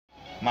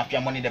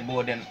Mafia money the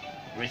building.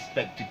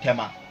 Respect to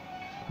Tema.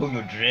 Who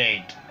you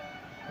dread.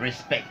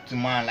 Respect to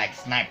man like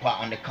Sniper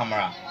on the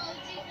camera.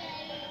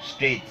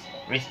 Straight.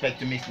 Respect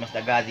to Mix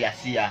Master Garzy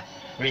Asia.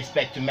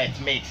 Respect to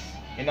Meth Mix.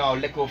 You know,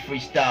 little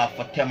freestyle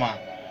for Tema.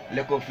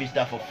 Little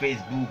freestyle for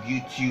Facebook,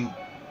 YouTube.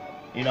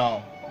 You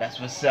know, that's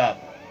what's up.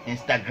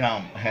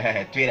 Instagram,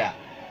 Twitter.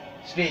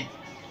 Straight.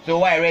 So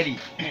why ready?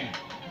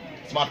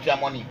 It's Mafia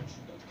money.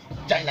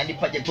 China ni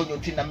paje bonyo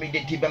tina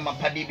made tibe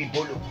mapadi bi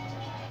bolo.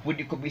 With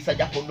the Kobisa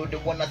Japono, the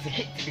one as a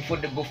hit before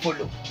they go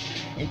follow.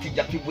 Into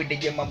Japi with the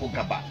Yamamo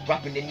Gaba,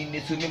 rapping the Nini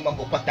Sumi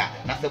Mambo Pata,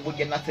 Nasa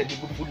Woody Nasa the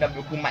Bufuna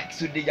Buku Mike,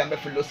 Sudi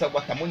Yamefilosa,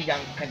 Watamunyan,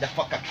 kind of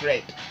fuck a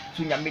trade.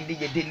 Soon Yamidi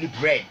your daily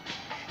bread.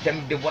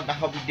 Them they wonder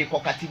how they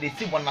cockati, they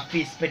see one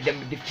face, spread them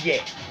with the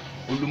fear.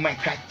 Uluman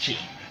catchy,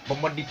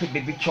 but what the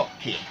baby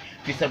chalky.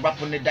 This a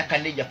rap on the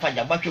Dakane, your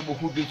fire, but you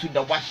who do to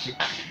the wash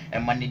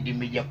and money the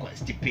media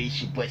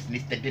constipation, boys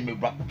listed in the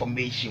rap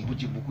formation,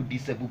 which you who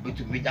disable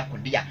to media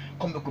condia,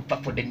 come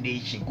up for the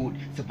nation, good,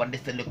 so for the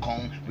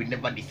silicon, we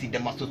never see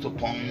them as so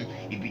pong.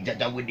 If you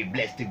judge with the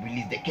blessed to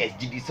release the case,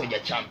 GD so your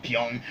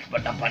champion,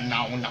 but up and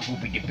now, now who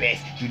be the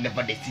best, you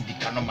never see the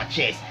can on my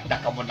chest,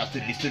 that I want to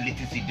the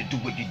solidity to do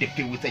what you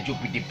feel with a job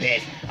with the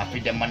best. I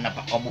feel the man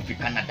up almost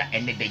Canada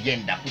and the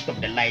end, I put up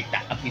the light,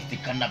 I feel the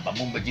Canada,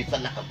 Mumba, just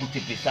like a put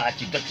it beside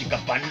you,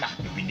 Gabana,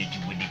 we need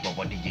you with the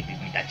body, baby,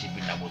 that you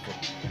been able to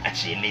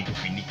actually to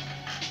finish.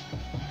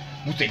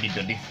 Who said it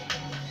on this?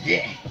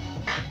 Yeah,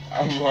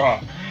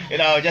 you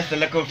know, just a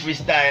little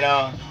freestyle, you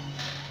know,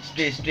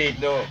 straight,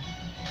 though.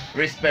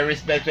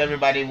 Respect to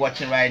everybody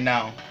watching right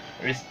now.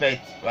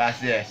 Respect, what I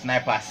say,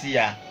 Sniper,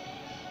 Sia,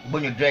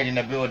 Bunny Dread in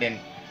the building,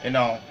 you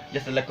know,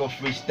 just a little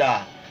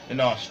freestyle, you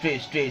know,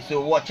 straight.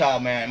 So watch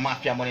out, man.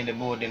 Mafia money in the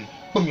building,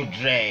 Bunny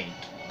Dread.